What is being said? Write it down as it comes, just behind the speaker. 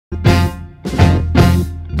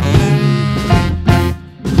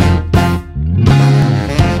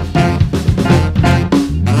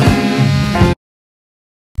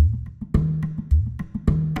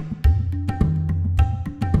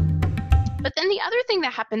then the other thing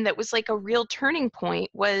that happened that was like a real turning point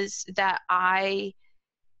was that I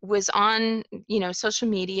was on, social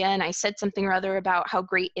media, and I said something or other about how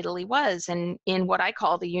great Italy was. And in what I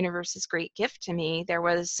call the universe's great gift to me, there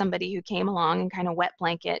was somebody who came along and kind of wet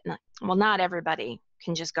blanket. And, well, not everybody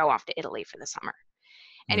can just go off to Italy for the summer.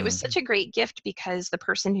 And it was such a great gift because the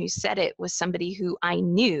person who said it was somebody who I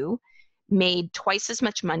knew made twice as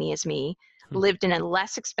much money as me, lived in a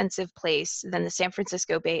less expensive place than the San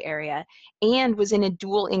Francisco Bay Area, and was in a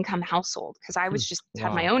dual income household because I was just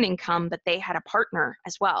had my own income, but they had a partner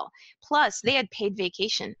as well. Plus, they had paid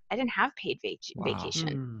vacation. I didn't have paid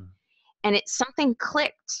vacation. And something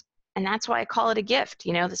clicked. And that's why I call it a gift.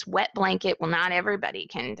 This wet blanket, well, not everybody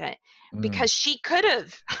can, because she could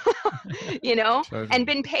have, totally. And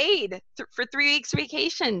been paid for 3 weeks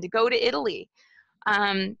vacation to go to Italy,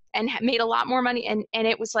 and made a lot more money. And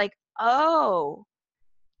it was like, oh,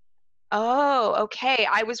 okay.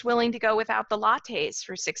 I was willing to go without the lattes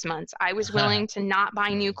for 6 months. I was willing to not buy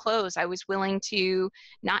new clothes. I was willing to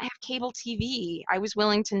not have cable TV. I was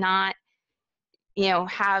willing to not,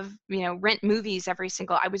 have, rent movies I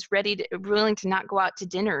was willing to not go out to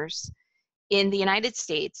dinners in the United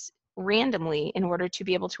States randomly in order to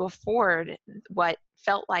be able to afford what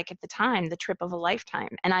felt like at the time the trip of a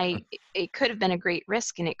lifetime. And it could have been a great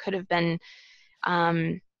risk, and it could have been,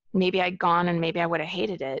 maybe I'd gone and maybe I would have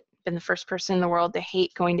hated it, been the first person in the world to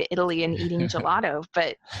hate going to Italy and eating gelato.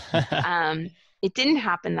 But it didn't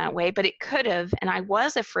happen that way, but it could have. And I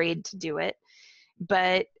was afraid to do it,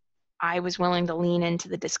 but I was willing to lean into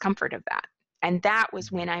the discomfort of that. And that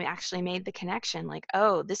was when I actually made the connection, like,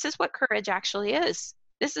 oh, this is what courage actually is.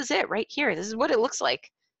 This is it right here. This is what it looks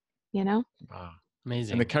like, Wow.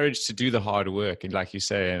 Amazing. And the courage to do the hard work. And like you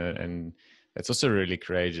say, and it's also really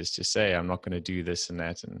courageous to say, I'm not going to do this and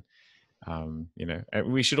that. And,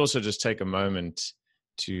 and we should also just take a moment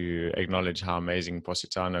to acknowledge how amazing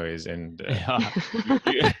Positano is. And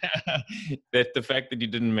that the fact that you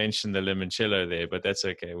didn't mention the limoncello there, but that's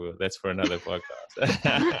okay. Well, that's for another podcast.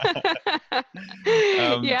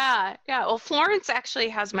 Yeah. Well, Florence actually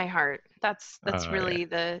has my heart. That's really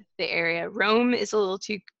the area. Rome is a little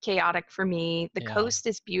too chaotic for me. The coast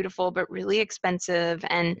is beautiful, but really expensive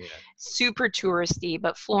and super touristy.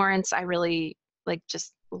 But Florence, I really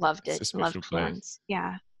just loved it. Loved Florence.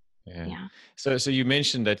 Yeah. So you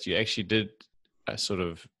mentioned that you actually did sort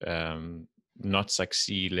of not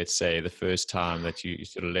succeed, let's say, the first time that you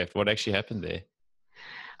sort of left. What actually happened there?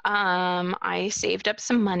 I saved up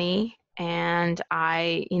some money, and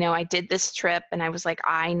I did this trip, and I was like,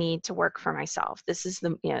 I need to work for myself. This is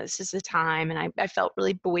the time. And I felt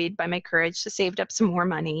really buoyed by my courage, so saved up some more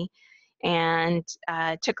money and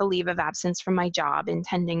took a leave of absence from my job,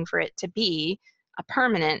 intending for it to be a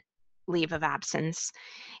permanent leave of absence.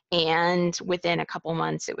 And within a couple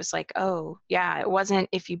months, it was like, oh yeah, it wasn't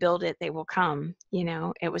if you build it, they will come.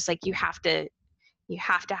 It was like, you have to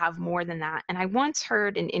have more than that. And I once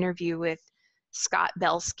heard an interview with Scott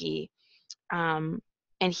Belsky, and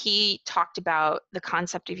he talked about the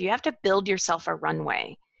concept of you have to build yourself a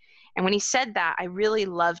runway. And when he said that, I really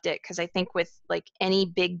loved it, because I think with like any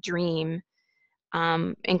big dream,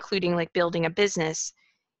 including like building a business,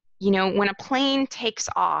 when a plane takes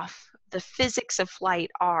off, the physics of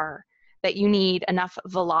flight are that you need enough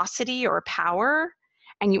velocity or power,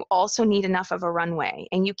 and you also need enough of a runway.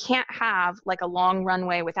 And you can't have like a long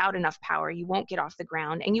runway without enough power. You won't get off the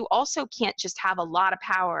ground. And you also can't just have a lot of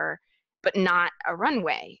power but not a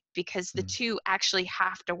runway, because the two actually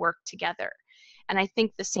have to work together. And I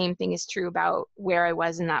think the same thing is true about where I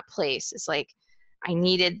was in that place. It's like I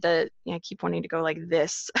needed I keep wanting to go like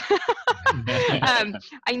this. I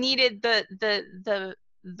needed the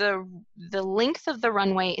length of the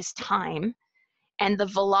runway is time, and the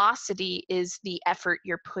velocity is the effort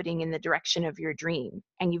you're putting in the direction of your dream.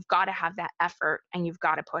 And you've got to have that effort, and you've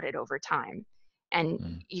got to put it over time.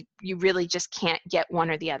 And you really just can't get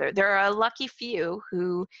one or the other. There are a lucky few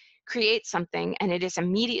who create something and it is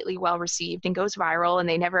immediately well received and goes viral, and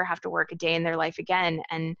they never have to work a day in their life again.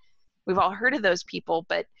 And we've all heard of those people,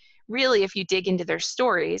 but really, if you dig into their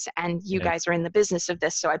stories, and you guys are in the business of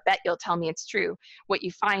this, so I bet you'll tell me it's true, what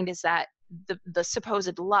you find is that the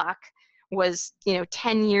supposed luck was,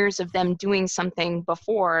 10 years of them doing something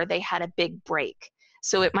before they had a big break.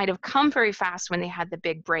 So it might have come very fast when they had the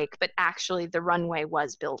big break, but actually the runway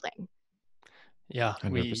was building. Yeah,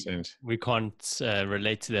 100%. We can't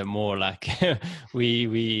relate to that more. Like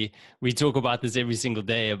we talk about this every single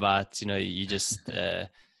day about, you just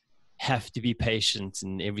have to be patient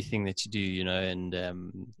in everything that you do,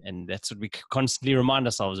 and that's what we constantly remind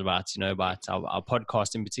ourselves about, about our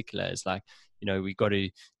podcast in particular. Is like, we got to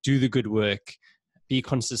do the good work, be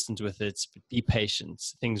consistent with it, be patient.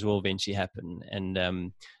 Things will eventually happen. And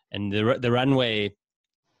the runway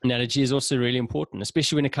analogy is also really important,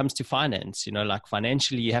 especially when it comes to finance. You know, like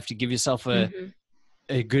financially, you have to give yourself a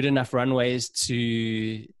good enough runways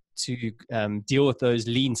to deal with those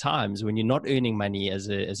lean times when you're not earning money as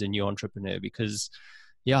a new entrepreneur, because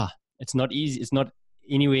it's not easy. It's not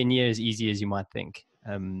anywhere near as easy as you might think.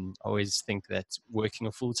 I always think that working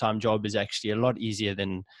a full-time job is actually a lot easier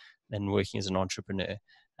than working as an entrepreneur.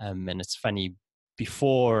 And it's funny,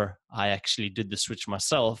 before I actually did the switch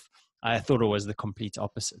myself, I thought it was the complete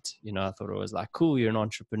opposite. You know, I thought it was like, cool, you're an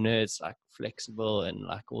entrepreneur, it's like flexible and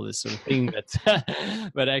like all this sort of thing.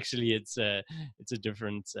 But actually it's a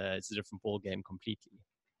different ball game completely.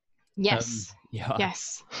 Yes. Yeah.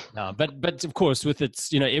 Yes. No, but of course with it,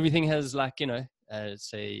 you know, everything has like, you know,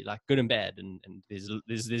 say like good and bad, and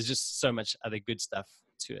there's just so much other good stuff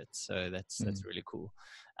to it. So that's really cool.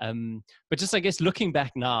 But just, I guess, looking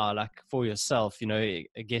back now, like for yourself, you know, I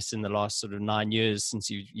guess in the last sort of 9 years since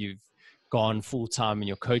you've gone full time in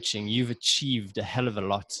your coaching, you've achieved a hell of a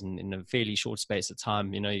lot in a fairly short space of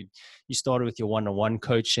time. You know, you started with your one-on-one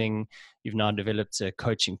coaching. You've now developed a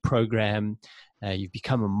coaching program. You've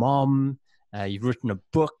become a mom. You've written a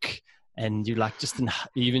book, and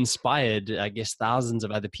you've inspired, I guess, thousands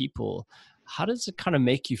of other people. How does it kind of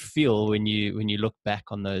make you feel when you look back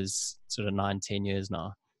on those sort of 9-10 years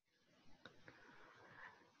now?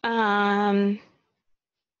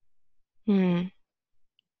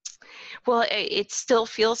 Well, it still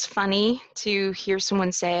feels funny to hear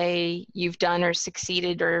someone say you've done or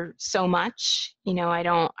succeeded or so much. You know, I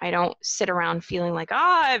don't sit around feeling like,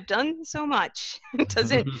 I've done so much. It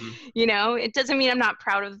doesn't, you know, it doesn't mean I'm not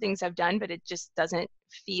proud of the things I've done, but it just doesn't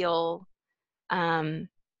feel that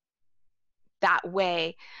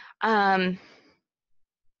way. I've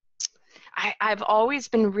always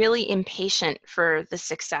been really impatient for the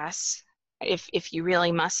success. If you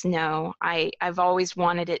really must know, I've always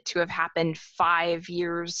wanted it to have happened 5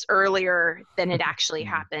 years earlier than it actually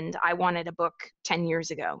happened. I wanted a book 10 years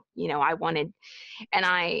ago. You know, and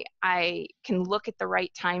I can look at the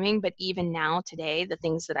right timing, but even now today, the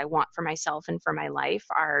things that I want for myself and for my life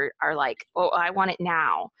are like, oh, I want it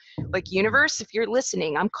now. Like, universe, if you're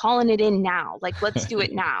listening, I'm calling it in now. Like, let's do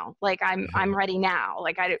it now. Like, I'm ready now.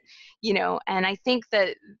 Like, you know, and I think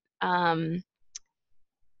that,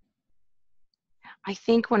 I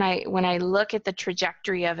think when I look at the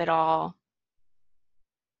trajectory of it all,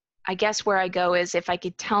 I guess where I go is, if I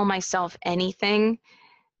could tell myself anything,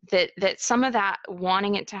 that some of that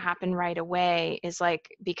wanting it to happen right away is like,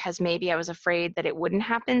 because maybe I was afraid that it wouldn't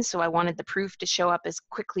happen. So I wanted the proof to show up as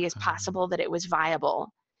quickly as possible that it was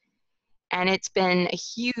viable. And it's been a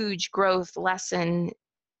huge growth lesson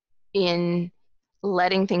in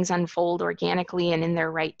letting things unfold organically and in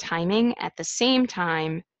their right timing, at the same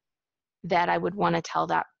time that I would want to tell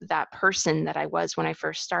that person that I was when I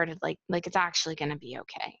first started, like it's actually going to be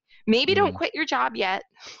okay. Maybe don't quit your job yet.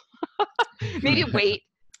 Maybe wait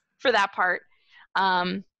for that part.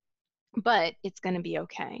 But it's going to be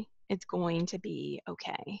okay. It's going to be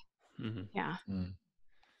okay. Yeah.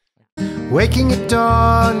 Waking at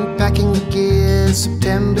dawn, packing the gear,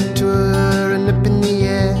 September tour and up in the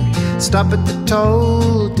air. Stop at the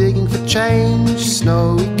toll, digging for change,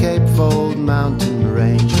 snowy Cape Fold mountain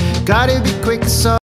range. Gotta be quick, so